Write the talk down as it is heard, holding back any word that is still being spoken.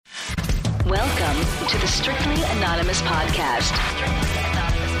Welcome to the Strictly Anonymous Podcast.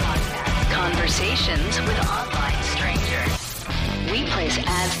 Conversations with online strangers. We place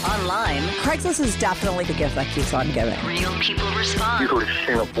ads online. Craigslist is definitely the gift that keeps on giving. Real people respond. You go to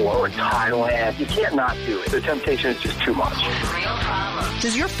Singapore or Thailand. You can't not do it. The temptation is just too much. With real problems.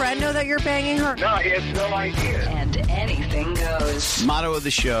 Does your friend know that you're banging her? No, he has no idea. And anything goes. Motto of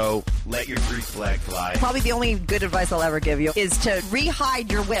the show, let your Greek flag fly. Probably the only good advice I'll ever give you is to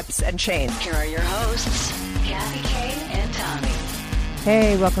re-hide your whips and chains. Here are your hosts, Kathy Kay and Tommy.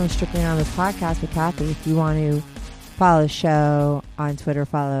 Hey, welcome to Strictly Anonymous Podcast with Kathy. If you want to follow the show on Twitter,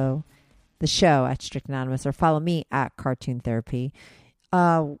 follow the show at Strictly Anonymous, or follow me at Cartoon Therapy.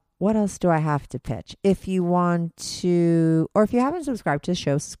 What else do I have to pitch? If you want to, or if you haven't subscribed to the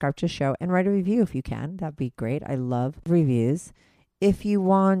show, subscribe to the show and write a review if you can. That'd be great. I love reviews. If you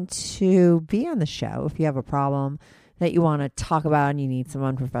want to be on the show, if you have a problem that you want to talk about and you need some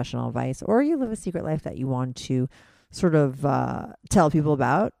unprofessional advice, or you live a secret life that you want to sort of tell people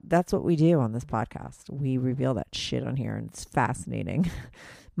about, that's what we do on this podcast. We reveal that shit on here, and it's fascinating.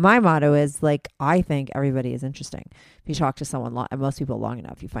 My motto is, like, I think everybody is interesting. If you talk to someone, most people long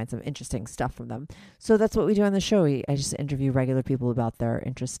enough, you find some interesting stuff from them. So that's what we do on the show. I just interview regular people about their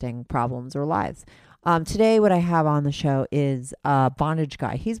interesting problems or lives. Today, what I have on the show is a bondage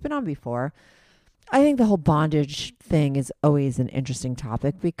guy. He's been on before. I think the whole bondage thing is always an interesting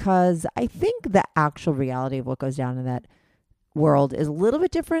topic because I think the actual reality of what goes down in that world is a little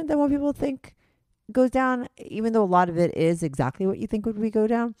bit different than what people think goes down, even though a lot of it is exactly what you think would go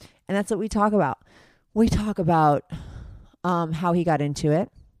down. And that's what we talk about. We talk about how he got into it.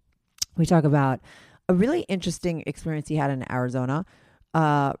 We talk about a really interesting experience he had in Arizona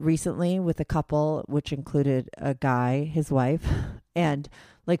recently with a couple, which included a guy, his wife, and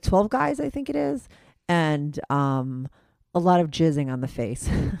like 12 guys, I think it is, and a lot of jizzing on the face.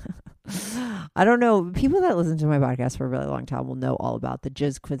 I don't know. People that listen to my podcast for a really long time will know all about the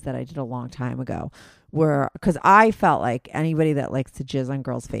jizz quiz that I did a long time ago, because I felt like anybody that likes to jizz on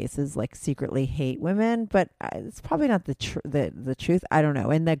girls' faces like secretly hate women, but it's probably not the truth. I don't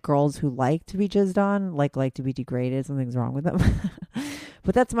know. And that girls who like to be jizzed on like to be degraded, something's wrong with them.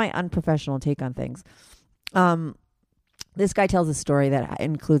 But that's my unprofessional take on things. This guy tells a story that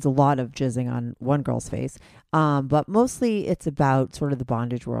includes a lot of jizzing on one girl's face, but mostly it's about sort of the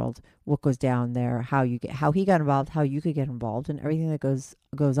bondage world, what goes down there, how he got involved, how you could get involved, and everything that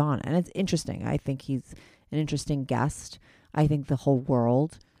goes on. And it's interesting. I think he's an interesting guest. I think the whole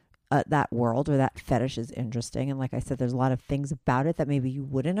world, that world or that fetish is interesting. And like I said, there's a lot of things about it that maybe you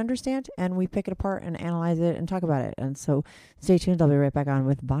wouldn't understand, and we pick it apart and analyze it and talk about it. And so stay tuned. I'll be right back on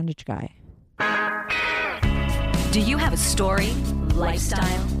with Bondage Guy. Do you have a story,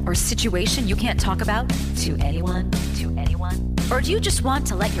 lifestyle, or situation you can't talk about to anyone? Or do you just want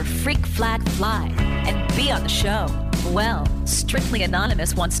to let your freak flag fly and be on the show? Well, Strictly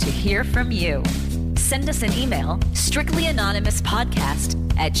Anonymous wants to hear from you. Send us an email,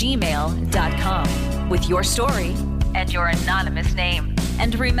 strictlyanonymouspodcast@gmail.com, with your story and your anonymous name.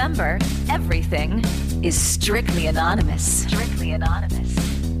 And remember, everything is strictly anonymous. Strictly Anonymous.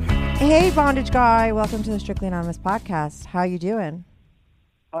 Hey, Bondage Guy. Welcome to the Strictly Anonymous Podcast. How you doing?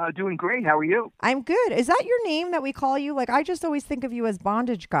 Doing great. How are you? I'm good. Is that your name that we call you? Like, I just always think of you as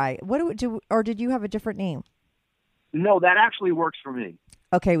Bondage Guy. What do or did you have a different name? No, that actually works for me.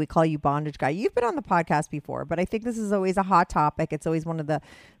 Okay, we call you Bondage Guy. You've been on the podcast before, but I think this is always a hot topic. It's always one of the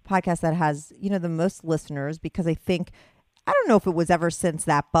podcasts that has, the most listeners, because I don't know if it was ever since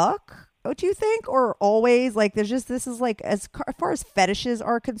that book. Oh, do you think? Or always? Like, this is like, as far as fetishes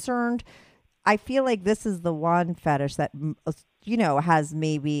are concerned, I feel like this is the one fetish that, has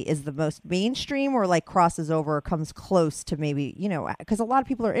maybe is the most mainstream, or like crosses over, or comes close to maybe, because a lot of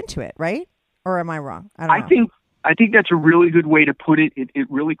people are into it, right? Or am I wrong? I think that's a really good way to put it. It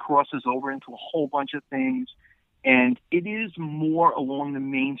really crosses over into a whole bunch of things. And it is more along the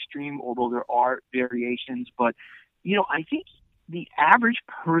mainstream, although there are variations. But, I think the average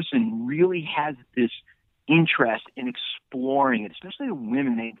person really has this interest in exploring it, especially the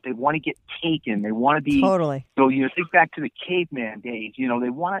women. They want to get taken. They want to be totally. So think back to the caveman days. They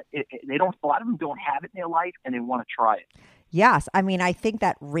want it. They don't. A lot of them don't have it in their life, and they want to try it. Yes, I mean, I think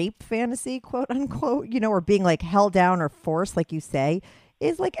that rape fantasy, quote unquote, or being like held down or forced, like you say,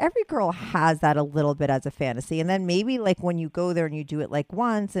 is like every girl has that a little bit as a fantasy. And then maybe like when you go there and you do it like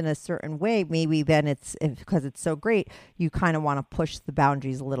once in a certain way, maybe then because it's so great, you kind of want to push the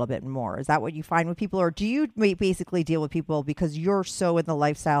boundaries a little bit more. Is that what you find with people? Or do you basically deal with people because you're so in the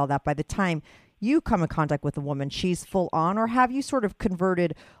lifestyle that by the time you come in contact with a woman, she's full on? Or have you sort of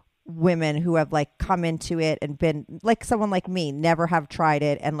converted women who have like come into it and been like someone like me, never have tried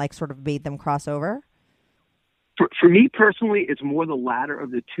it and like sort of made them cross over? For me personally, it's more the latter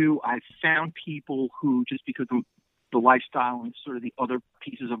of the two. I've found people who, just because of the lifestyle and sort of the other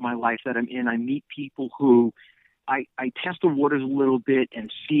pieces of my life that I'm in, I meet people who I test the waters a little bit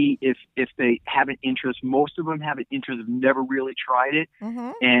and see if they have an interest. Most of them have an interest, have never really tried it,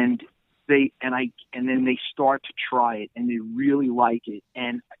 and then they start to try it and they really like it.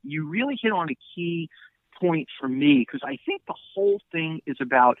 And you really hit on a key point for me, because I think the whole thing is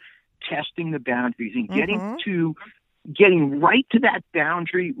about testing the boundaries and getting right to that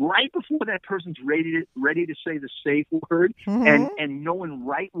boundary right before that person's ready to say the safe word, and knowing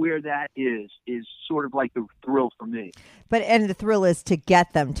right where that is sort of like the thrill for me. And the thrill is to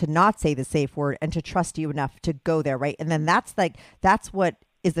get them to not say the safe word and to trust you enough to go there, right? And then that's what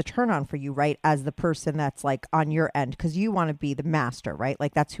is the turn on for you, right? As the person that's like on your end, because you want to be the master, right?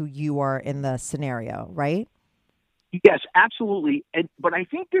 Like that's who you are in the scenario, right? Yes, absolutely. But I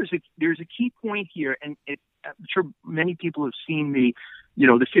think there's a key point here, and I'm sure many people have seen the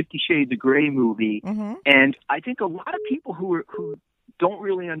 50 Shades of Grey movie, and I think a lot of people who don't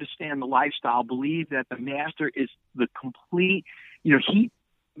really understand the lifestyle believe that the master is the complete, he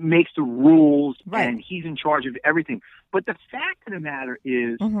makes the rules and he's in charge of everything. But the fact of the matter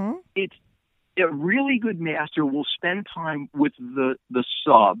is, it's a really good master will spend time with the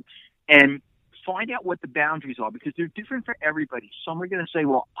sub and find out what the boundaries are, because they're different for everybody. Some are going to say,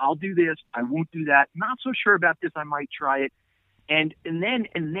 well, I'll do this, I won't do that, not so sure about this, I might try it. And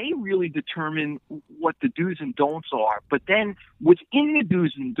they really determine what the do's and don'ts are. But then within the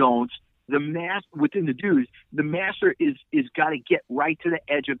do's and don'ts, the master is got to get right to the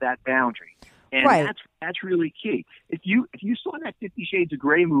edge of that boundary. And that's really key. If you saw that 50 Shades of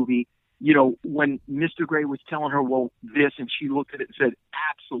Grey movie, when Mr. Grey was telling her, well, this, and she looked at it and said,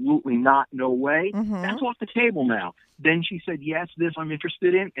 absolutely not, no way, that's off the table now. Then she said, yes, this I'm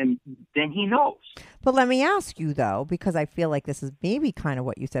interested in, and then he knows. But let me ask you, though, because I feel like this is maybe kind of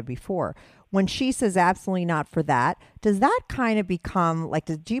what you said before. When she says absolutely not for that, does that kind of become like,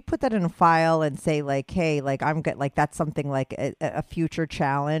 do you put that in a file and say like, hey, like I'm good, like that's something like a future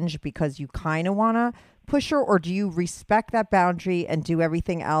challenge because you kind of want to push her, or do you respect that boundary and do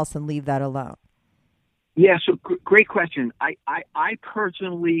everything else and leave that alone? Yeah, so great question. I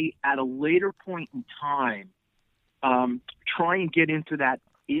personally, at a later point in time, try and get into that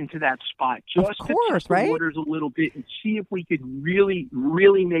spot just to test the waters a little bit and see if we could really,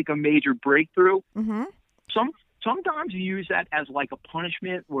 really make a major breakthrough. Sometimes you use that as like a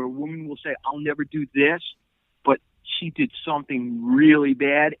punishment, where a woman will say, I'll never do this, but she did something really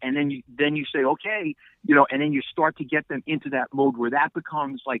bad, and then you say, okay, and then you start to get them into that mode where that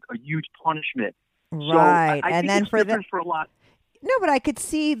becomes like a huge punishment. Right. So I and think then it's for a lot. No, but I could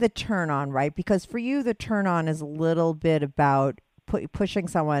see the turn on, right? Because for you, the turn on is a little bit about pushing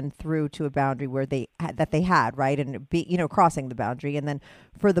someone through to a boundary where they had, right? And crossing the boundary. And then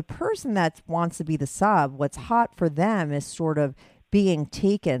for the person that wants to be the sub, what's hot for them is sort of being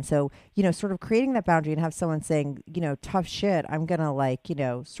taken. So, sort of creating that boundary and have someone saying, tough shit, I'm going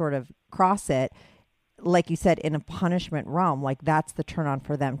to sort of cross it. Like you said, in a punishment realm, like that's the turn on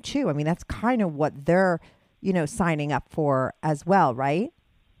for them too. I mean, that's kind of what they're, signing up for as well, right?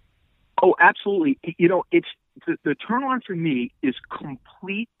 Oh, absolutely. It's the turn on for me is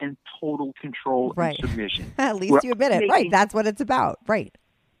complete and total control and submission. At least you admit it. Right. That's what it's about. Right.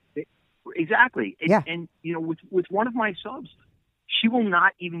 Exactly. Yeah. And with one of my subs, she will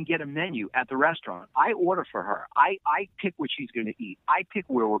not even get a menu at the restaurant. I order for her. I pick what she's going to eat. I pick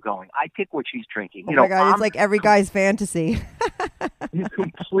where we're going. I pick what she's drinking. Oh my God, it's like every guy's fantasy. You're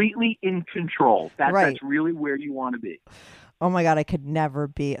completely in control. That's really where you want to be. Oh my God, I could never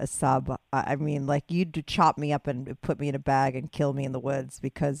be a sub. I mean, like you'd chop me up and put me in a bag and kill me in the woods,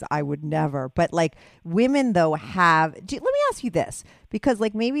 because I would never. But like women though let me ask you this, because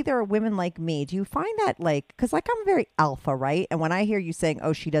like maybe there are women like me. Do you find that like, because like I'm very alpha, right? And when I hear you saying,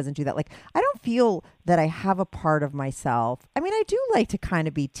 oh, she doesn't do that, like I don't feel that I have a part of myself. I mean, I do like to kind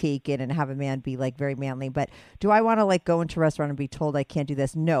of be taken and have a man be like very manly, but do I want to like go into a restaurant and be told I can't do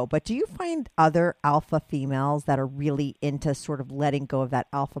this? No. But do you find other alpha females that are really into sort of letting go of that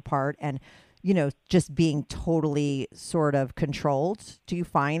alpha part and, just being totally sort of controlled? Do you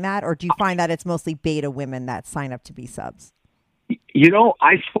find that? Or do you find that it's mostly beta women that sign up to be subs?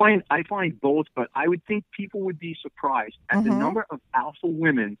 I find both, but I would think people would be surprised at the number of alpha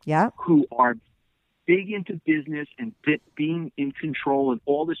women who are big into business and being in control and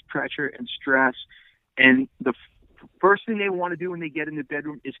all this pressure and stress. And the first thing they want to do when they get in the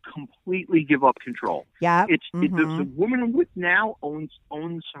bedroom is completely give up control. Yeah. It's the woman with now owns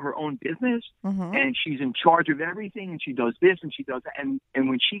her own business, and she's in charge of everything, and she does this and she does that. And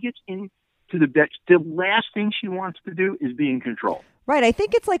when she gets into the bed, the last thing she wants to do is be in control. Right. I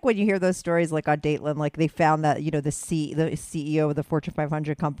think it's like when you hear those stories like on Dateline, like they found that, the CEO of the Fortune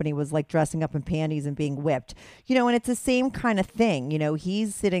 500 company was like dressing up in panties and being whipped, and it's the same kind of thing.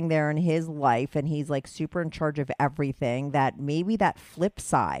 He's sitting there in his life and he's like super in charge of everything, that maybe that flip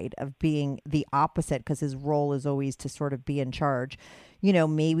side of being the opposite, because his role is always to sort of be in charge.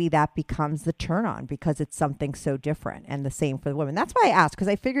 Maybe that becomes the turn on because it's something so different, and the same for the women. That's why I asked, because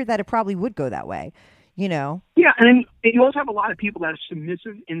I figured that it probably would go that way. Yeah, and then you also have a lot of people that are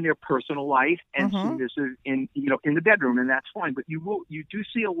submissive in their personal life and submissive in in the bedroom, and that's fine. But you do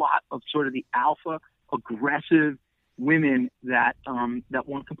see a lot of sort of the alpha, aggressive women that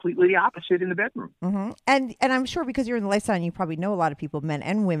want completely the opposite in the bedroom. And I'm sure because you're in the lifestyle, and you probably know a lot of people, men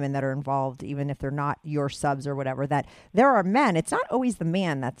and women, that are involved, even if they're not your subs or whatever, that there are men. It's not always the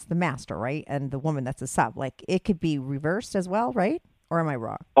man that's the master, right? And the woman that's a sub. Like, it could be reversed as well, right? Or am I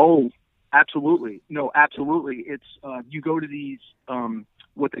wrong? Oh, absolutely. No, absolutely. It's you go to these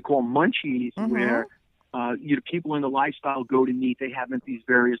what they call munchies, where people in the lifestyle go to meet. They have them at these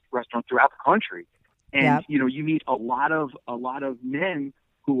various restaurants throughout the country, and you meet a lot of men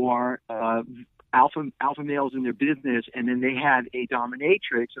who are alpha males in their business, and then they have a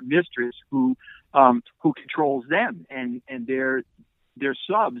dominatrix, a mistress who controls them, and they're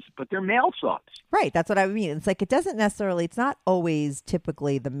subs, but they're male subs. Right. That's what I mean. It's like, it's not always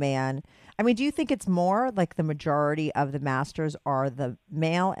typically the man. I mean, do you think it's more like the majority of the masters are the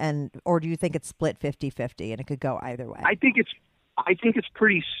male, or do you think it's split 50-50 and it could go either way? I think it's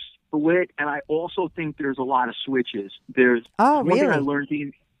pretty split, and I also think there's a lot of switches. There's one thing I learned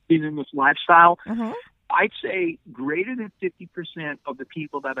being in this lifestyle. I'd say greater than 50% of the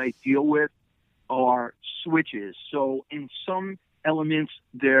people that I deal with are switches. So in some elements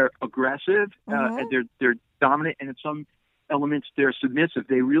they're aggressive, and they're dominant, and in some elements they're submissive.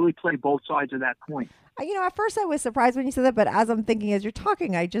 They really play both sides of that coin. At first I was surprised when you said that, but as I'm thinking, as you're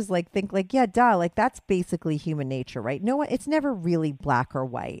talking, I just think yeah, duh, like that's basically human nature, right? No, it's never really black or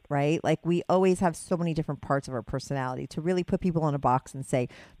white, right? Like, we always have so many different parts of our personality. To really put people in a box and say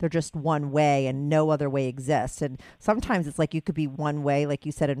they're just one way and no other way exists. And sometimes it's like you could be one way, like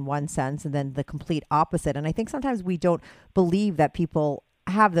you said, in one sense, and then the complete opposite. And I think sometimes we don't believe that people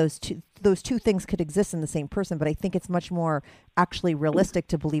have those two things could exist in the same person, but I think it's much more actually realistic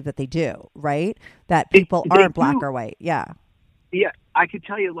to believe that they do, right? That people aren't black or white. Yeah. I could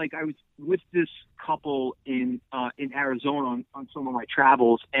tell you, like, I was with this couple in Arizona on some of my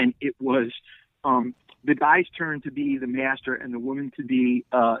travels, and it was the guy's turn to be the master and the woman to be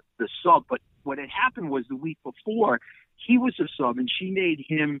the sub. But what had happened was the week before, he was a sub, and she made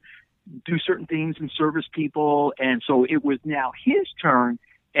him do certain things and service people, and so it was now his turn,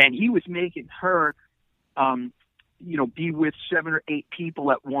 and he was making her be with 7 or 8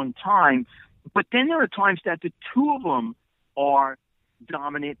 people at one time. But then there are times that the two of them are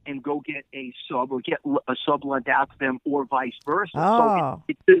dominant and go get a sub, or get a sub lent out to them, or vice versa. So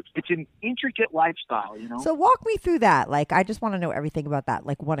it's an intricate lifestyle, So walk me through that. Like, I just want to know everything about that,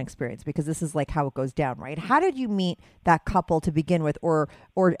 like one experience, because this is like how it goes down, right? How did you meet that couple to begin with, or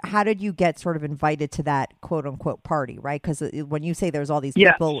how did you get sort of invited to that quote unquote party, right? Because when you say there's all these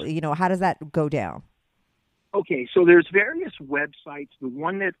people, how does that go down? Okay, so there's various websites. The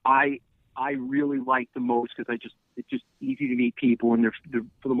one that I really like the most, because it's just easy to meet people, and they're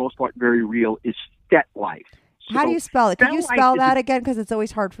for the most part very real, is FetLife. So how do you spell it? Can you spell that again? Because it's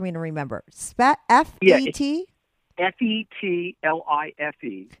always hard for me to remember. F-E-T? F-E-T-L-I-F-E.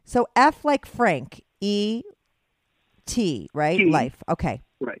 So F like Frank, E-T, right? T. Life. Okay.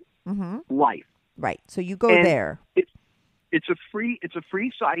 Right. Life. Right. So you go there. It's a free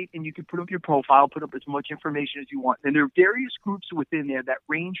site, and you can put up your profile, put up as much information as you want. And there are various groups within there that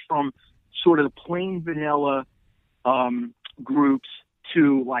range from sort of the plain vanilla groups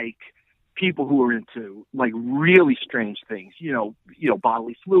to like people who are into like really strange things,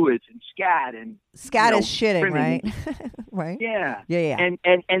 bodily fluids and scat is shitting, trimming. Right? Right. Yeah.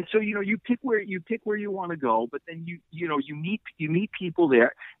 And so you pick where you want to go, but then you meet people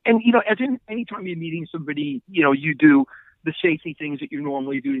there, and as in anytime you're meeting somebody, you do the safety things that you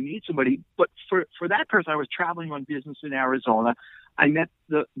normally do to meet somebody. But for that person, I was traveling on business in Arizona. I met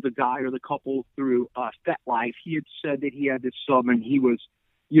the guy or the couple through FetLife. He had said that he had this sub, and he was,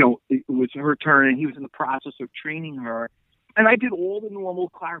 it was her turn, and he was in the process of training her. And I did all the normal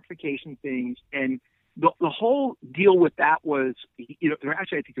clarification things, and the whole deal with that was, I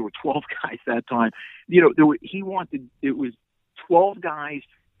think there were 12 guys that time. It was 12 guys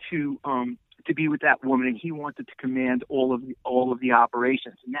to be with that woman, and he wanted to command all of the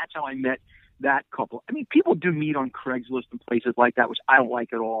operations, and that's how I met that couple. I mean, people do meet on Craigslist and places like that, which I don't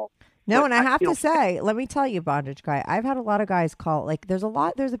like at all. No, but and I have to say, let me tell you, bondage guy, I've had a lot of guys call, like, there's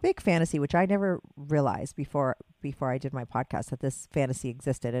a big fantasy, which I never realized before I did my podcast, that this fantasy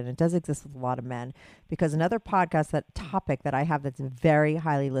existed, and it does exist with a lot of men, because another podcast, that topic that I have that's very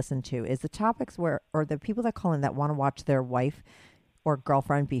highly listened to is the topics or the people that call in that want to watch their wife or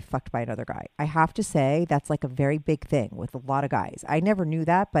girlfriend be fucked by another guy. I have to say that's like a very big thing with a lot of guys. I never knew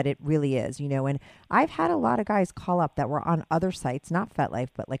that, but it really is, and I've had a lot of guys call up that were on other sites, not FetLife,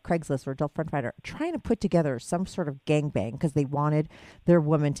 but like Craigslist or Adult Friend Finder, trying to put together some sort of gangbang because they wanted their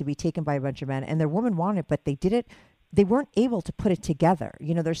woman to be taken by a bunch of men, and their woman wanted, but they weren't able to put it together.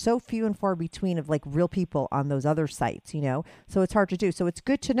 There's so few and far between of like real people on those other sites, so it's hard to do. So it's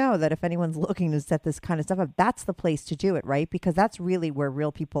good to know that if anyone's looking to set this kind of stuff up, that's the place to do it, right? Because that's really where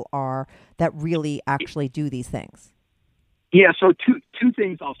real people are that really actually do these things. Yeah. So two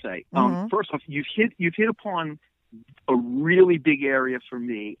things I'll say. First off, you've hit upon a really big area for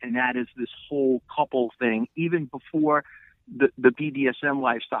me, and that is this whole couple thing. Even before the BDSM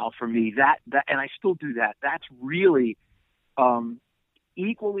lifestyle for me, that and I still do that. That's really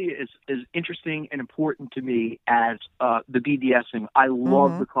equally as interesting and important to me as the BDSM. I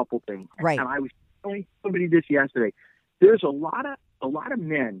love the couple thing. Right. And I was telling somebody this yesterday. There's a lot of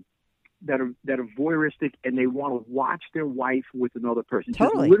men that are voyeuristic, and they want to watch their wife with another person.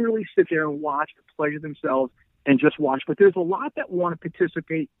 Totally. Just literally sit there and watch, to pleasure themselves, and just watch. But there's a lot that want to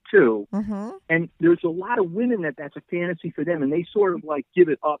participate too. And there's a lot of women that's a fantasy for them, and they sort of like give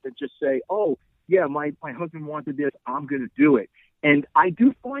it up and just say, oh yeah, my husband wanted this, I'm going to do it. And I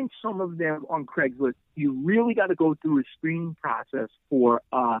do find some of them on Craigslist, you really got to go through a screening process for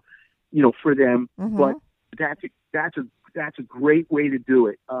them. But that's a great way to do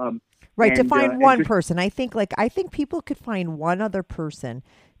it. Right. To find one person. I think people could find one other person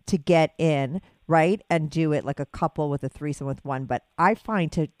to get in, right, and do it like a couple with a threesome with one. But I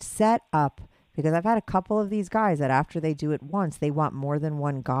find to set up, because I've had a couple of these guys that after they do it once, they want more than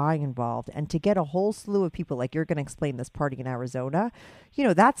one guy involved. And to get a whole slew of people, like you're going to explain this party in Arizona,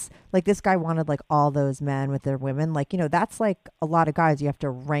 that's like this guy wanted like all those men with their women. Like, that's like a lot of guys you have to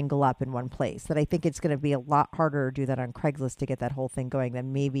wrangle up in one place. That I think it's going to be a lot harder to do that on Craigslist to get that whole thing going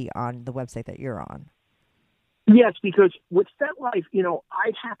than maybe on the website that you're on. Yes, because with FetLife,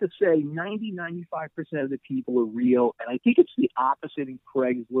 I'd have to say 90-95% of the people are real. And I think it's the opposite in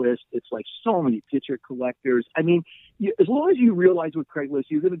Craigslist. It's like so many picture collectors. I mean, as long as you realize with Craigslist,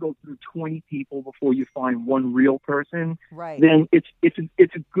 you're going to go through 20 people before you find one real person. Right. Then it's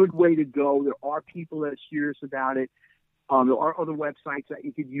a good way to go. There are people that are serious about it. There are other websites that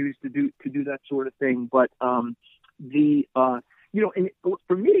you could use to do that sort of thing. But and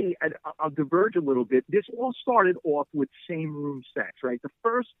for me, I'll diverge a little bit. This all started off with same room sex, right? The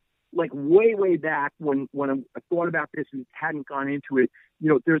first, like way back when I thought about this and hadn't gone into it,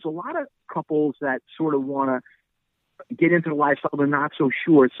 there's a lot of couples that sort of want to get into the lifestyle, they're not so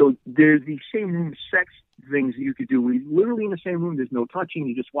sure. So there's these same room sex things that you could do. We literally in the same room, there's no touching,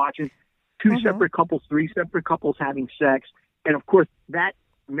 you're just watching two separate couples, three separate couples having sex. And of course, that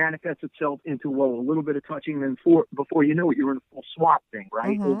manifests itself into a little bit of touching, and then before you know it, you're in a full swap thing,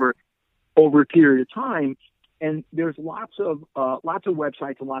 right? Over a period of time. And there's lots of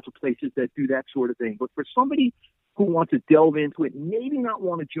websites and lots of places that do that sort of thing. But for somebody who wants to delve into it, maybe not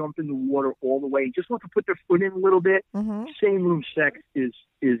want to jump in the water all the way, just want to put their foot in a little bit, same room sex is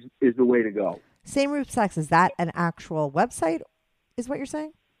the way to go. Same room sex, is that an actual website, is what you're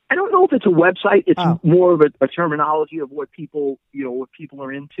saying? I don't know if it's a website. It's more of a terminology of what people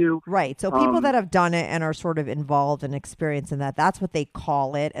are into. Right. So people that have done it and are sort of involved and experienced in that, that's what they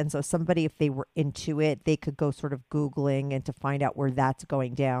call it. And so somebody, if they were into it, they could go sort of Googling and to find out where that's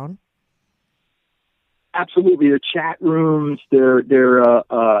going down. Absolutely. Their chat rooms, their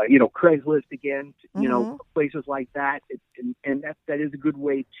Craigslist again, places like that. And that is a good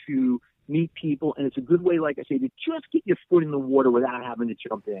way to meet people, and it's a good way, like I say, to just get your foot in the water without having to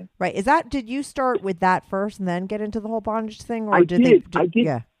jump in. Right. Did you start with that first and then get into the whole bondage thing? Or I did.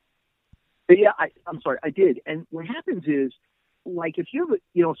 Yeah. Yeah, I'm sorry, I did. And what happens is, like, if you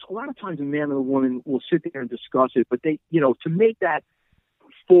have a lot of times a man and a woman will sit there and discuss it, but they, to make that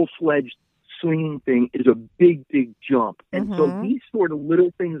full-fledged swinging thing is a big, big jump. And so these sort of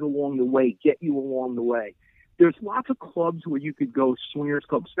little things along the way get you along the way. There's lots of clubs where you could go, swingers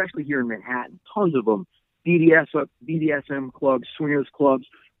clubs, especially here in Manhattan, tons of them, BDSM clubs, swingers clubs,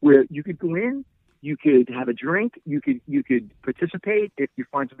 where you could go in You could have a drink. You could participate if you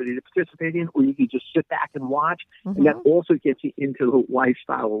find somebody to participate in, or you could just sit back and watch. And that also gets you into the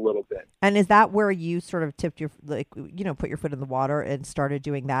lifestyle a little bit. And is that where you sort of tipped your, put your foot in the water and started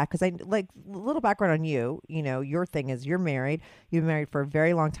doing that? Because I like a little background on you. Your thing is you're married. You've been married for a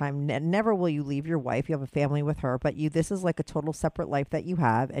very long time. Never will you leave your wife. You have a family with her, but this is like a total separate life that you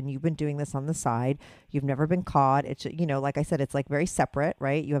have, and you've been doing this on the side. You've never been caught. It's like I said, it's like very separate,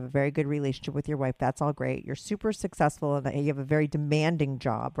 right? You have a very good relationship with your wife. That's all great. You're super successful, and you have a very demanding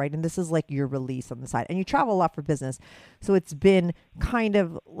job, right? And this is like your release on the side, and you travel a lot for business, so it's been kind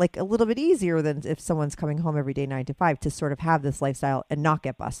of like a little bit easier than if someone's coming home every day 9 to 5 to sort of have this lifestyle and not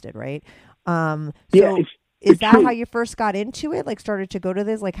get busted, right? Is that true. How you first got into it? Like started to go to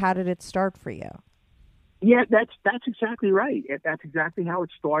this? Like how did it start for you? Yeah, that's exactly right. That's exactly how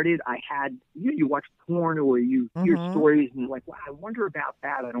it started. I had you watch porn or you hear stories and you're like, wow, I wonder about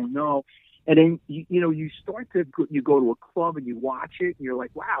that. I don't know. And then you start to go to a club and you watch it and you're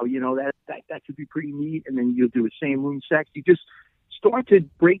like, wow, that could be pretty neat. And then you'll do the same room sex. You just start to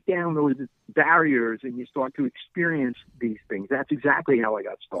break down those barriers and you start to experience these things. That's exactly how I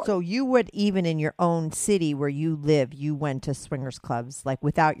got started. So you would, even in your own city where you live, you went to swingers clubs, like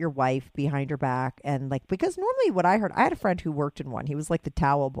without your wife behind your back. And like, because normally what I heard, I had a friend who worked in one. He was like the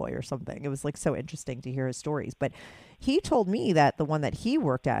towel boy or something. It was like so interesting to hear his stories. But he told me that the one that he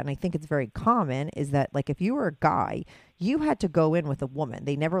worked at, and I think it's very common, is that like if you were a guy, you had to go in with a woman.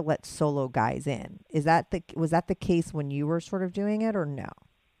 They never let solo guys in. Was that the case when you were sort of doing it, or no?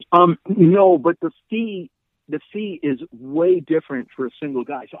 No, but the fee is way different for a single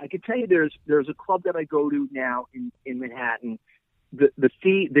guy. So I can tell you there's a club that I go to now in Manhattan. The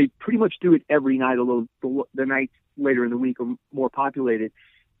fee, they pretty much do it every night, although the nights later in the week are more populated.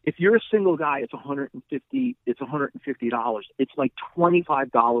 If you're a single guy, it's $150. It's like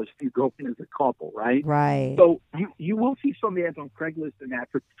 $25 if you go in as a couple, right? Right. So you will see some ads on Craigslist and that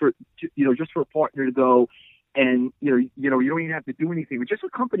for just for a partner to go, and you don't even have to do anything. But just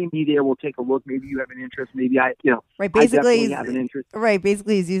accompany me there. We'll take a look. Maybe you have an interest. Maybe I definitely have an interest. Right.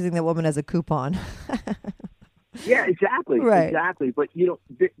 Basically, he's using the woman as a coupon. Yeah, exactly. Right. Exactly. But you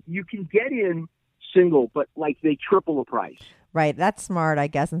can get in single, but like they triple the price. Right. That's smart, I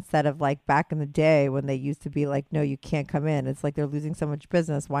guess, instead of like back in the day when they used to be like, no, you can't come in. It's like they're losing so much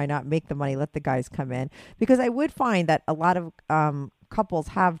business. Why not make the money? Let the guys come in. Because I would find that a lot of couples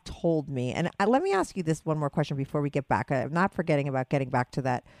have told me, and let me ask you this one more question before we get back. I'm not forgetting about getting back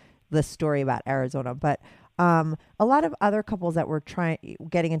to the story about Arizona, but a lot of other couples that were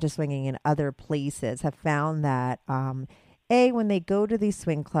getting into swinging in other places have found that when they go to these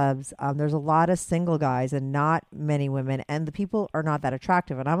swing clubs, there's a lot of single guys and not many women, and the people are not that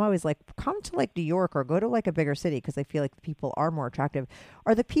attractive. And I'm always like, come to like New York or go to like a bigger city because I feel like the people are more attractive.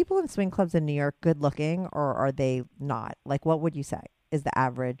 Are the people in swing clubs in New York good looking, or are they not? Like, what would you say is the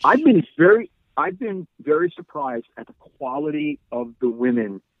average? I've been very surprised at the quality of the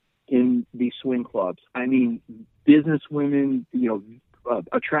women in these swing clubs. I mean, business women,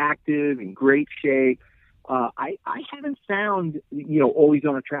 attractive, in great shape. I haven't found, all these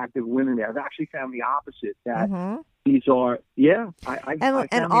unattractive women there. I've actually found the opposite, that these are,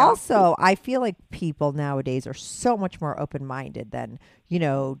 and also, I feel like people nowadays are so much more open-minded than,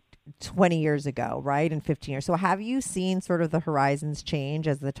 20 years ago, right? And 15 years. So have you seen sort of the horizons change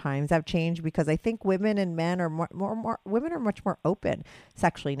as the times have changed? Because I think women and men are more women are much more open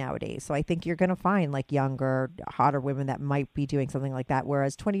sexually nowadays. So I think you're going to find like younger, hotter women that might be doing something like that.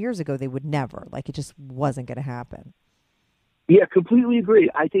 Whereas 20 years ago, they would never, like it just wasn't going to happen. Yeah, completely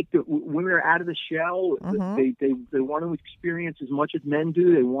agree. I think that women are out of the shell. They want to experience as much as men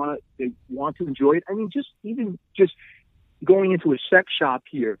do. They want to enjoy it. I mean, just going into a sex shop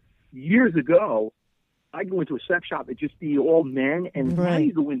here. Years ago, I'd go into a sex shop, it'd just be all men, and now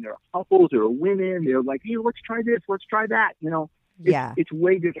you go in, there are couples, there are women, they're like, hey, let's try this, let's try that, It's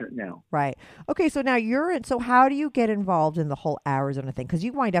way different now. Right. Okay, so now so how do you get involved in the whole Arizona thing? Because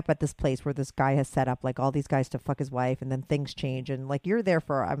you wind up at this place where this guy has set up like all these guys to fuck his wife, and then things change, and like you're there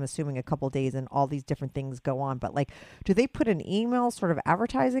for, I'm assuming, a couple of days, and all these different things go on. But like, do they put an email sort of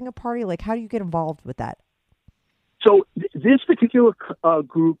advertising a party? Like, how do you get involved with that? So this particular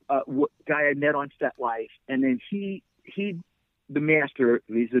group, guy I met on FetLife, and then he's the master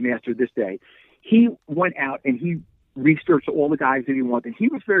this day. He went out and he researched all the guys that he wanted. He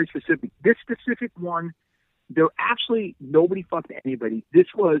was very specific. This specific one, nobody fucked anybody. This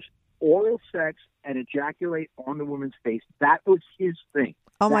was oral sex and ejaculate on the woman's face. That was his thing.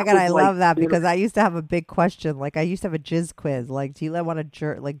 Oh my That God, was I like, love that you know, because I used to have a big question. Like I used to have a jizz quiz. Like, do you want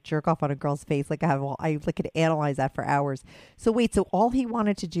to jerk off on a girl's face? Like I like could analyze that for hours. So wait, so all he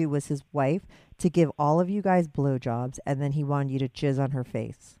wanted to do was his wife to give all of you guys blowjobs, and then he wanted you to jizz on her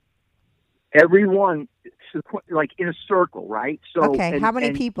face. everyone like in a circle, right? So Okay, how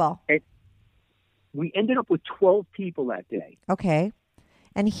many people? And we ended up with 12 people that day. Okay,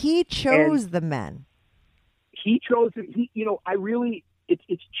 and he chose the men. He chose I really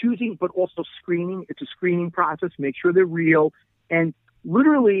it's choosing, but also screening. It's a screening process. Make sure they're real. And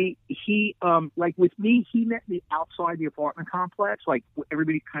literally, he like with me, he met me outside the apartment complex. Like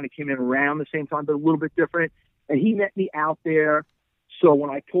everybody kind of came in around the same time, but a little bit different. And he met me out there. So when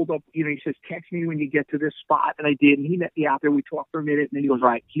I pulled up, he says, text me when you get to this spot. And I did. And he met me out there. We talked for a minute. And then he goes,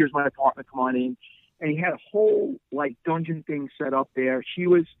 right, here's my apartment. Come on in. And he had a whole like dungeon thing set up there. She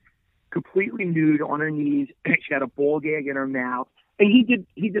was completely nude on her knees. She had a ball gag in her mouth. And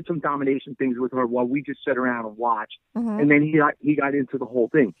he did some domination things with her while we just sat around and watched. Mm-hmm. And then he got into the whole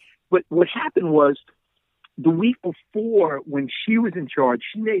thing. But what happened was the week before when she was in charge,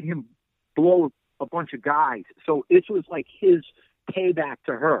 she made him blow a bunch of guys. So this was like his payback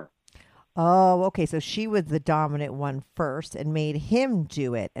to her. Oh, okay. So she was the dominant one first and made him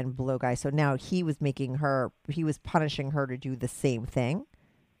do it and blow guys. So now he was punishing her to do the same thing.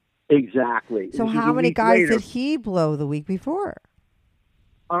 Exactly. So how many guys did he blow the week before?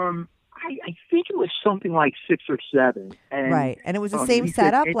 I think it was something like 6 or 7. And, right. And it was the same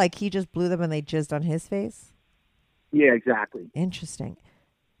setup? Like he just blew them and they jizzed on his face? Yeah, exactly. Interesting.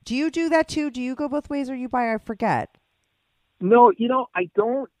 Do you do that too? Do you go both ways or you buy? I forget. No, I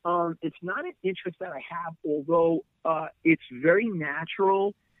don't. It's not an interest that I have, although it's very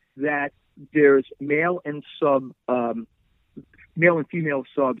natural that there's male and female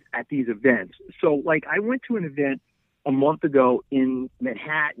subs at these events. So, like, I went to an event a month ago in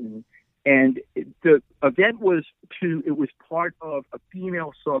Manhattan, and the event was part of a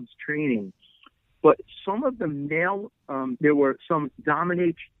female subs training, but some of the male, there were some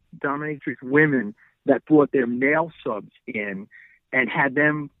dominatrix women that brought their male subs in and had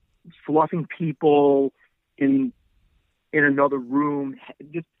them fluffing people in another room,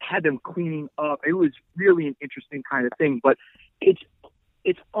 just had them cleaning up. It was really an interesting kind of thing, but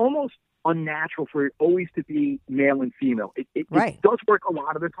it's almost unnatural for it always to be male and female. It does work a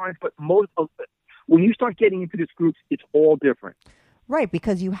lot of the times, but when you start getting into these groups, it's all different. Right,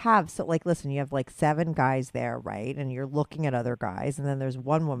 because you have, you have like 7 guys there, right? And you're looking at other guys, and then there's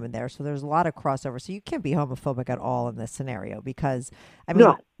one woman there. So there's a lot of crossover. So you can't be homophobic at all in this scenario because,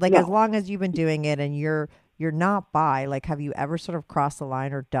 as long as you've been doing it and you're not bi, like, have you ever sort of crossed the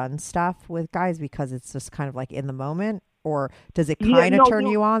line or done stuff with guys because it's just kind of like in the moment? Or does it kind of turn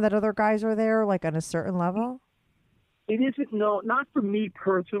you on that other guys are there, like on a certain level? It isn't, not for me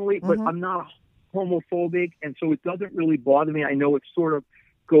personally, but I'm not homophobic, and so it doesn't really bother me. I know it sort of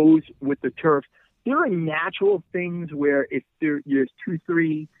goes with the turf. There are natural things where if there's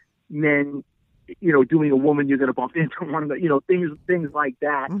 2-3 men, doing a woman, you're going to bump into one of the, things like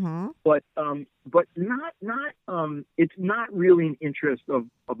that. Mm-hmm. But not it's not really an interest of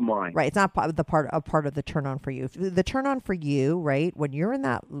mine. Right. It's not a part of the turn on for you. The turn on for you, right? When you're in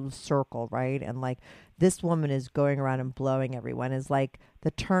that circle, right? And like this woman is going around and blowing everyone is like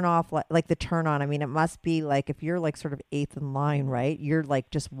the turn off, like the turn on. I mean, it must be like if you're like sort of 8th in line, right? You're like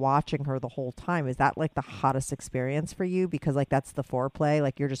just watching her the whole time. Is that like the hottest experience for you? Because like that's the foreplay.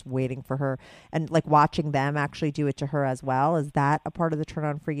 Like you're just waiting for her and like watching them actually do it to her as well. Is that a part of the turn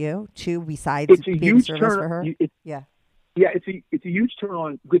on for you too? Besides being service for her? Yeah, it's a huge turn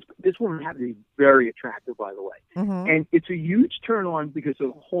on. This woman happens to be very attractive, by the way, and it's a huge turn on because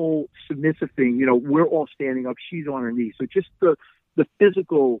of the whole submissive thing. We're all standing up, she's on her knees, so just the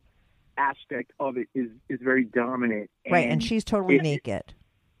physical aspect of it is very dominant. Right, and she's totally naked,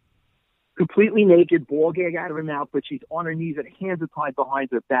 completely naked, ball gag out of her mouth, but she's on her knees and hands are tied behind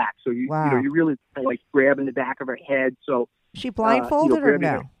her back. So you really like grabbing the back of her head. So she blindfolded or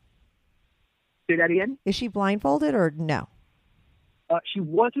no? Say that again? Is she blindfolded or no? She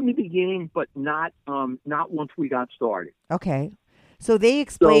was in the beginning, but not once we got started. Okay. So they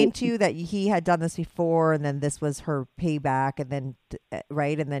explained to you that he had done this before, and then this was her payback, and then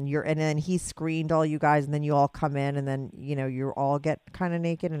right, and then he screened all you guys, and then you all come in, and then you all get kind of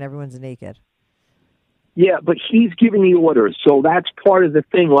naked, and everyone's naked. Yeah, but he's giving the orders, so that's part of the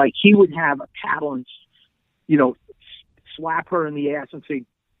thing. Like he would have a paddle and slap her in the ass and say,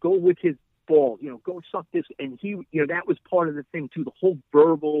 "Go with his ball, go suck this," and he, that was part of the thing too. The whole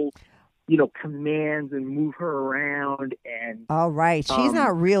verbal commands and move her around. And oh, right. She's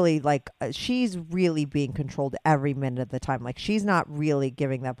not really like, she's really being controlled every minute of the time. Like, she's not really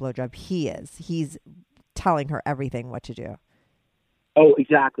giving that blowjob. He is. He's telling her everything what to do. Oh,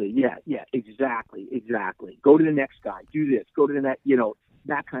 exactly. Yeah, exactly. Go to the next guy. Do this. Go to the next,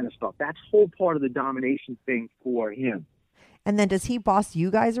 that kind of stuff. That's whole part of the domination thing for him. And then does he boss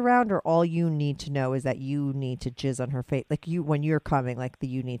you guys around, or all you need to know is that you need to jizz on her face? Like, when you're coming, like,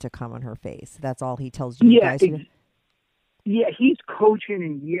 you need to come on her face. That's all he tells you guys to do? Yeah, he's coaching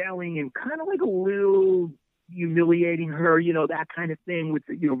and yelling and kind of like a little humiliating her, that kind of thing with,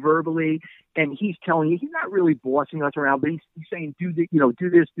 verbally. And he's telling you, he's not really bossing us around, but he's saying, do this,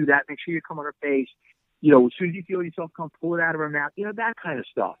 do that. Make sure you come on her face. As soon as you feel yourself come, pull it out of her mouth, that kind of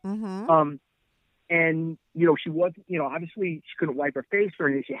stuff. Mm-hmm. And, she wasn't, obviously she couldn't wipe her face or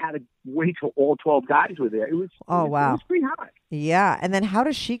anything. She had to wait till all 12 guys were there. It was pretty hot. Yeah. And then how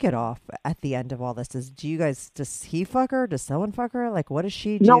does she get off at the end of all this? Does he fuck her? Does someone fuck her? Like, what does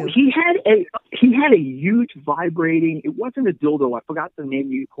she do? No, he had a huge vibrating, it wasn't a dildo. I forgot the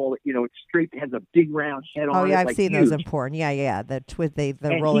name you call it. It's straight, it has a big round head on it. Oh, yeah, I've like seen huge. those in porn. Yeah.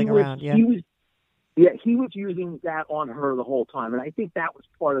 The rolling around. Yeah. He was using that on her the whole time. And I think that was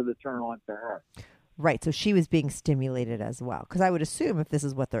part of the turn on for her. Right, so she was being stimulated as well. Because I would assume if this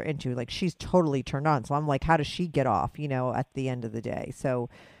is what they're into, like, she's totally turned on. So I'm like, how does she get off, at the end of the day? So,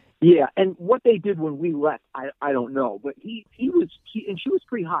 yeah, and what they did when we left, I don't know. But he and she was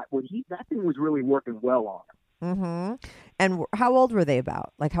pretty hot. That thing was really working well on her. Mm-hmm. And how old were they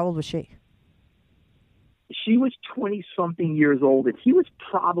about? Like, how old was she? She was 20-something years old, and he was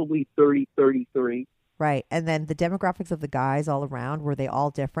probably 30, 33. Right. And then the demographics of the guys all around, were they all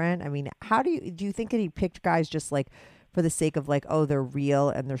different? I mean, how do you think that he picked guys just like for the sake of like, oh, they're real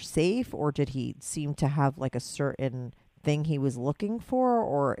and they're safe? Or did he seem to have like a certain thing he was looking for?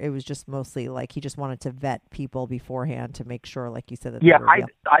 Or it was just mostly like he just wanted to vet people beforehand to make sure, like you said, that they were real?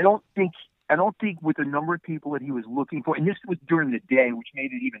 I don't think with the number of people that he was looking for, and this was during the day, which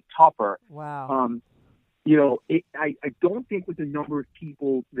made it even tougher. Wow. I don't think with the number of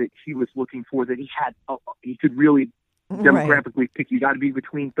people that he was looking for that he could really demographically pick. You got to be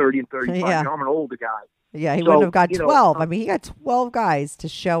between 30 and 35. Yeah. I'm an older guy. Yeah, he wouldn't have got 12. I mean, he got 12 guys to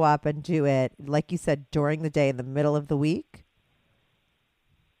show up and do it, like you said, during the day, in the middle of the week.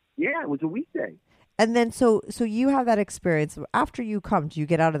 Yeah, it was a weekday. And then so you have that experience. After you come, do you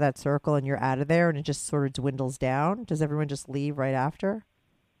get out of that circle and you're out of there and it just sort of dwindles down? Does everyone just leave right after?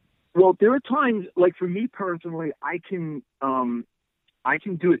 Well, there are times, like for me personally, I can do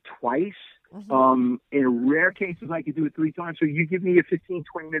it twice. Mm-hmm. In rare cases, I can do it 3 times. So you give me a 15,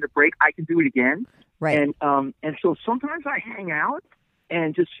 20-minute break, I can do it again. Right. And so sometimes I hang out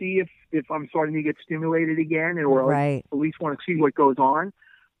and just see if I'm starting to get stimulated again, or right. at least want to see what goes on.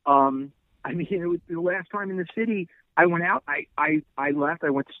 I mean, it was the last time in the city, I went out, I left, I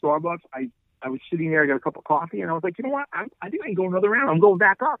went to Starbucks, I was sitting there, I got a cup of coffee, and I was like, you know what? I think I can go another round. I'm going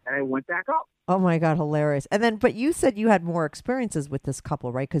back up. And I went back up. Oh, my God, hilarious. And then, but you said you had more experiences with this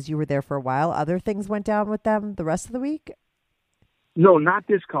couple, right? Because you were there for a while. Other things went down with them the rest of the week? No, not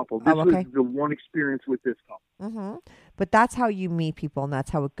this couple. This okay. was the one experience with this couple. Mm-hmm. But that's how you meet people, and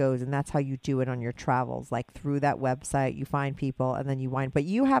that's how it goes, and that's how you do it on your travels. Like through that website, you find people, and then you wind. But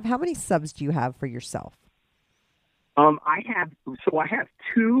you have, how many subs do you have for yourself? I have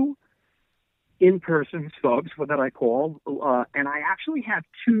 2 in-person subs, what that I call, and I actually have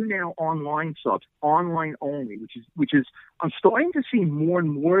 2 now online subs, online only, which is I'm starting to see more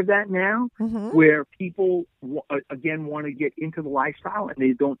and more of that now, mm-hmm. where people again want to get into the lifestyle and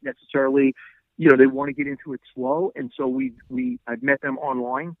they don't necessarily, they want to get into it slow, and so I've met them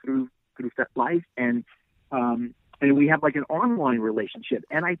online through FetLife, and we have like an online relationship,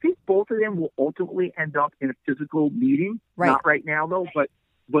 and I think both of them will ultimately end up in a physical meeting, right. Not right now though, but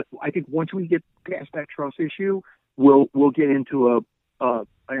I think once we get past that trust issue, we'll get into an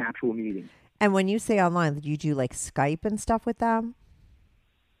actual meeting. And when you say online, do you do like Skype and stuff with them?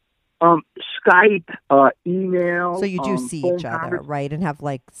 Skype, email. So you do see each other, right? And have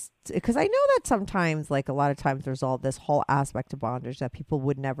like, because I know that sometimes, like a lot of times, there's all this whole aspect of bondage that people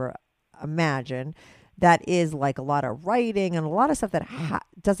would never imagine. That is like a lot of writing and a lot of stuff that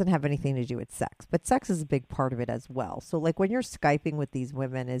doesn't have anything to do with sex. But sex is a big part of it as well. So like when you're Skyping with these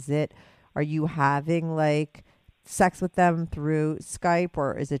women, are you having like sex with them through Skype,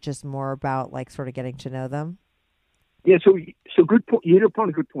 or is it just more about like sort of getting to know them? Yeah, so good point. You hit upon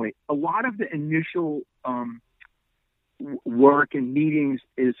a good point. A lot of the initial work and meetings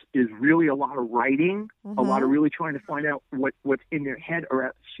is really a lot of writing, mm-hmm. a lot of really trying to find out what's in their head,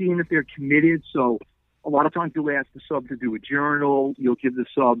 or seeing if they're committed. So a lot of times you'll ask the sub to do a journal. You'll give the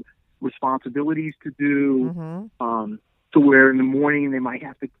sub responsibilities to do, to where in the morning they might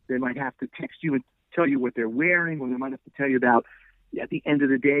have to text you and tell you what they're wearing, or they might have to tell you about, at the end of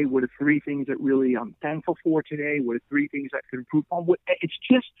the day, what are 3 things that really I'm thankful for today? What are 3 things that could improve on? It's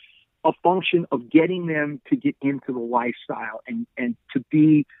just a function of getting them to get into the lifestyle and to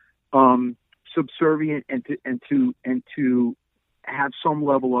be subservient and to have some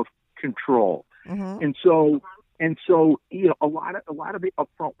level of control. And so a lot of the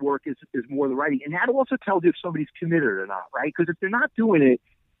upfront work is more the writing, and that also tells you if somebody's committed or not, right? Because if they're not doing it,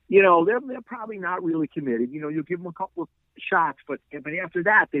 they're probably not really committed. You'll give them a couple of shots, but after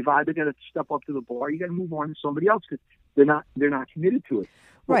that, they've either got to step up to the bar, you got to move on to somebody else because they're not committed to it.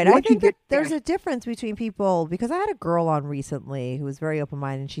 Right. I think that there's a difference between people, because I had a girl on recently who was very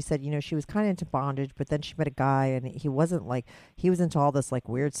open-minded, and she said, she was kind of into bondage, but then she met a guy and he was into all this like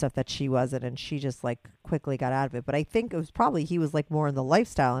weird stuff that she wasn't, and she just like quickly got out of it. But I think it was probably, he was like more in the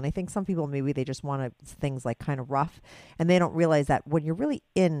lifestyle. And I think some people, maybe they just want things like kind of rough, and they don't realize that when you're really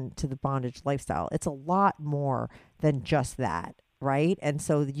into the bondage lifestyle, it's a lot more than just that. Right. And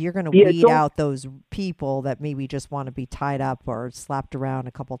so you're going to weed out those people that maybe just want to be tied up or slapped around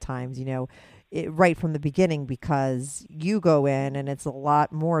a couple times, right from the beginning, because you go in and it's a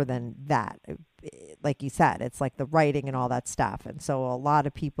lot more than that. Like you said, it's like the writing and all that stuff. And so a lot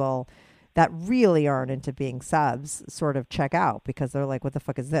of people that really aren't into being subs sort of check out because they're like, what the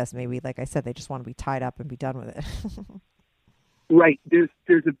fuck is this? Maybe, like I said, they just want to be tied up and be done with it. Right. There's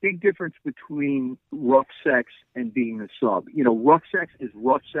a big difference between rough sex and being a sub. Rough sex is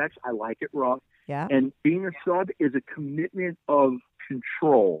rough sex. I like it rough. Yeah. And being a sub is a commitment of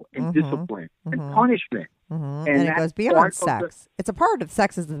control and discipline and punishment. And it goes beyond sex. It's a part of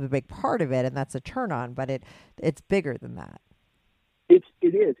sex, is a big part of it, and that's a turn on, but it's bigger than that. It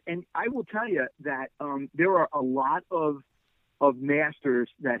is. And I will tell you that there are a lot of masters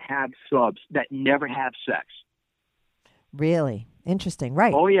that have subs that never have sex. Really? Interesting.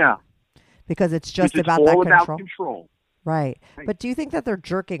 Right. Oh, yeah. Because it's just about that control. Right. But do you think that they're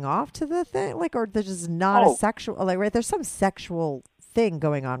jerking off to the thing? Like, or there's just not a sexual, like, right? There's some sexual thing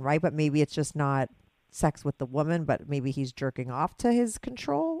going on, right? But maybe it's just not sex with the woman, but maybe he's jerking off to his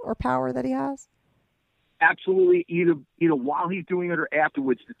control or power that he has? Absolutely. Either while he's doing it or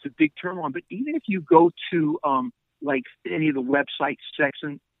afterwards, it's a big turn on. But even if you go to, like any of the websites, Sex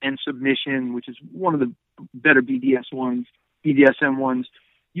and Submission, which is one of the better BDSM ones,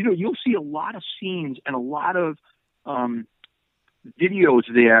 you'll see a lot of scenes and a lot of videos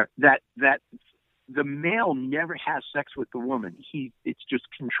there that the male never has sex with the woman. It's just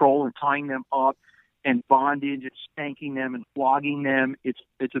control and tying them up and bondage and spanking them and flogging them.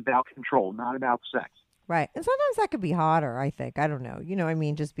 It's about control, not about sex. Right. And sometimes that could be hotter, I think. I don't know.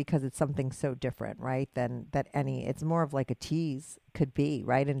 Just because it's something so different, right? Than it's more of like a tease could be,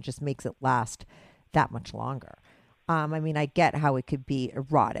 right? And it just makes it last that much longer. I get how it could be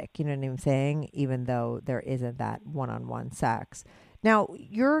erotic, you know what I'm saying? Even though there isn't that one-on-one sex. Now,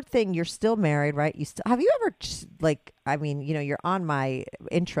 your thing, you're still married, right? Have you ever, you're on my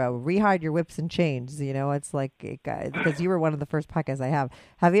intro, rehide your whips and chains, it's like, because you were one of the first podcasts I have.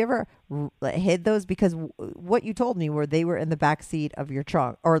 Have you ever hid those? Because what you told me were they were in the back seat of your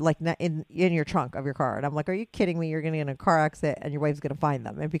trunk, or like in your trunk of your car. And I'm like, are you kidding me? You're going to get in a car accident and your wife's going to find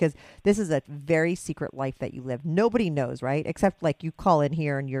them. And because this is a very secret life that you live. Nobody knows, right? Except like you call in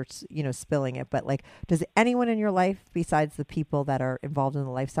here and you're, spilling it. But like, does anyone in your life besides the people that are involved in the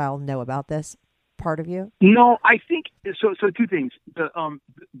lifestyle know about this part of you? No, I think so. Two things: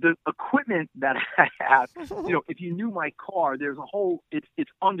 the equipment that I have. If you knew my car, there's a whole. It's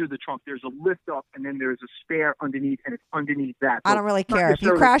under the trunk. There's a lift up, and then there's a spare underneath, and it's underneath that. So I don't really care if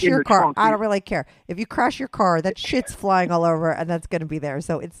you crash your car. I don't really care if you crash your car. That shit's flying all over, and that's going to be there.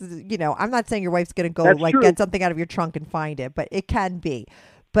 So it's I'm not saying your wife's going to go get something out of your trunk and find it, but it can be.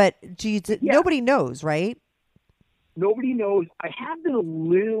 But geez, nobody knows, right? Nobody knows. I have been a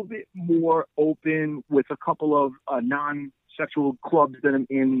little bit more open with a couple of non-sexual clubs that I'm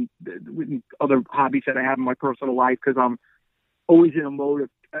in, with other hobbies that I have in my personal life, because I'm always in a mode of,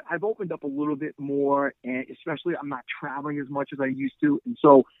 I've opened up a little bit more, and especially I'm not traveling as much as I used to. And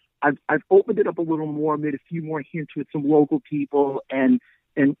so I've opened it up a little more, made a few more hints with some local people, and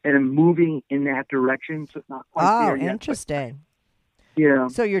I'm moving in that direction. So it's not quite there yet. Oh, interesting. Yeah.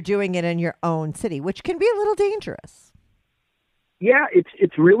 So you're doing it in your own city, which can be a little dangerous. Yeah,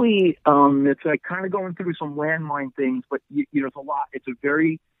 it's really it's like kind of going through some landmine things, but it's a lot. It's a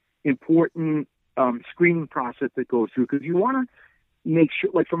very important screening process that goes through, because you want to make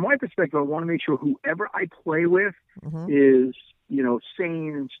sure, like from my perspective, I want to make sure whoever I play with is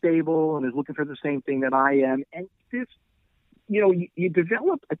sane and stable and is looking for the same thing that I am. And this, you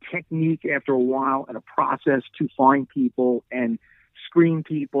develop a technique after a while and a process to find people and screen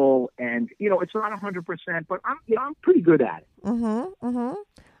people, and it's not 100%, but I'm pretty good at it.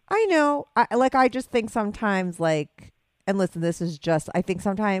 I know. I just think sometimes, and listen, this is just, I think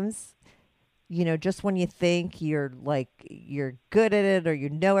sometimes, just when you think you're good at it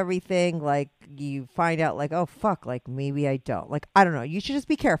or everything, you find out oh fuck, maybe I don't. I don't know. You should just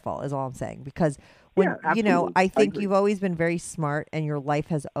be careful is all I'm saying, because when, I think you've always been very smart, and your life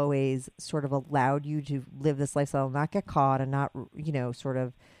has always sort of allowed you to live this lifestyle, not get caught, and not, sort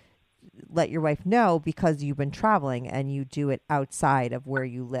of let your wife know, because you've been traveling and you do it outside of where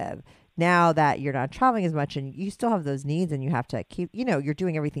you live. Now that you're not traveling as much and you still have those needs, and you have to keep, you're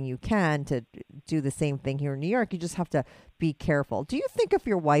doing everything you can to do the same thing here in New York. You just have to be careful. Do you think if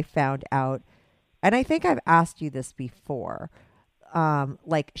your wife found out, and I think I've asked you this before,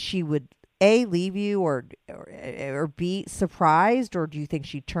 she would A, leave you, or B, surprised, or do you think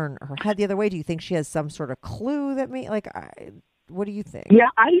she'd turn her head the other way? Do you think she has some sort of clue that what do you think? Yeah,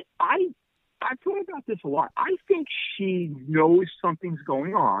 I've thought about this a lot. I think she knows something's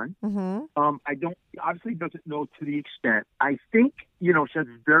going on. I don't, obviously doesn't know to the extent. I think, she has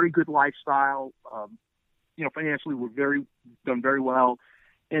a very good lifestyle. Financially, we're done very well.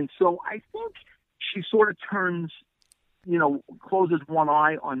 And so I think she sort of turns, closes one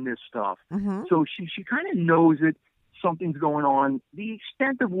eye on this stuff. So she kind of knows it. Something's going on. The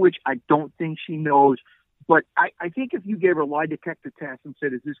extent of which I don't think she knows. But I think if you gave her a lie detector test and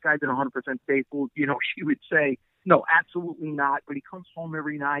said, is this guy been 100% faithful? She would say, no, absolutely not. But he comes home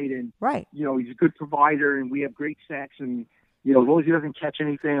every night, and, right. He's a good provider, and we have great sex. And, as long as he doesn't catch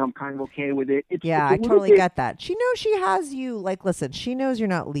anything, I'm kind of okay with it. I totally get that. She knows she has you. Listen, she knows you're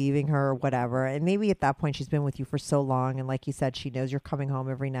not leaving her or whatever. And maybe at that point she's been with you for so long. And like you said, she knows you're coming home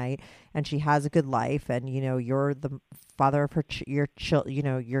every night, and she has a good life. And, you're the father of your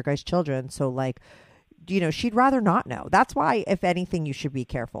guys' children. So she'd rather not know. That's why, if anything, you should be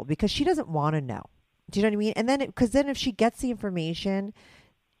careful, because she doesn't want to know. Do you know what I mean? And then, because then if she gets the information,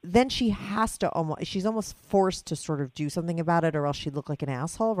 then she has to she's almost forced to sort of do something about it, or else she'd look like an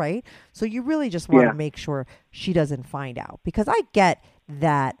asshole, right? So you really just want to make sure she doesn't find out, because I get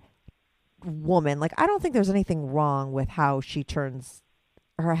that woman. I don't think there's anything wrong with how she turns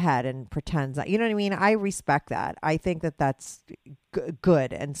her head and pretends that, you know what I mean? I respect that. I think that that's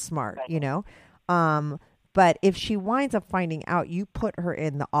good and smart, But if she winds up finding out, you put her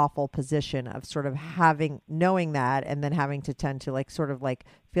in the awful position of sort of knowing that, and then having to tend to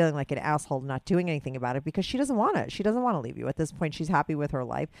feeling like an asshole, not doing anything about it, because she doesn't want it. She doesn't want to leave you. At this point, she's happy with her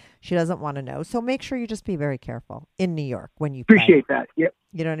life. She doesn't want to know. So make sure you just be very careful in New York when you appreciate that. Yep.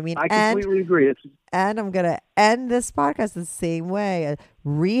 You know what I mean? I completely agree. And I'm going to end this podcast the same way.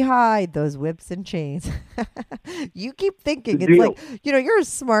 Rehide those whips and chains. You keep thinking it's you're a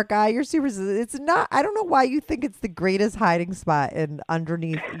smart guy. You're super. It's not. I don't know why you think it's the greatest hiding spot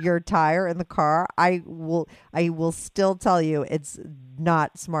underneath your tire in the car. I will still tell you it's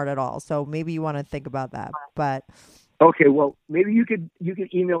not smart at all. So maybe you want to think about that. But okay, well, maybe you could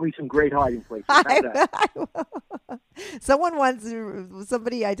email me some great hiding places. I will.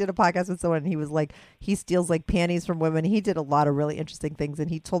 Somebody, I did a podcast with someone, and he was he steals panties from women. He did a lot of really interesting things, and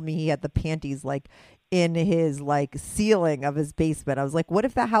he told me he had the panties in his ceiling of his basement. I was like, what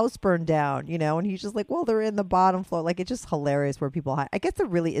if the house burned down? And he's just well, they're in the bottom floor. It's just hilarious where people hide. I guess there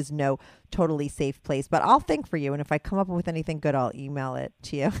really is no totally safe place, but I'll think for you. And if I come up with anything good, I'll email it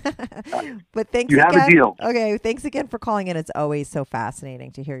to you. But thanks you again. You have a deal. Okay. Thanks again for calling in. It's always so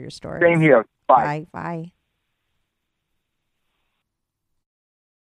fascinating to hear your story. Same here. Bye. Bye.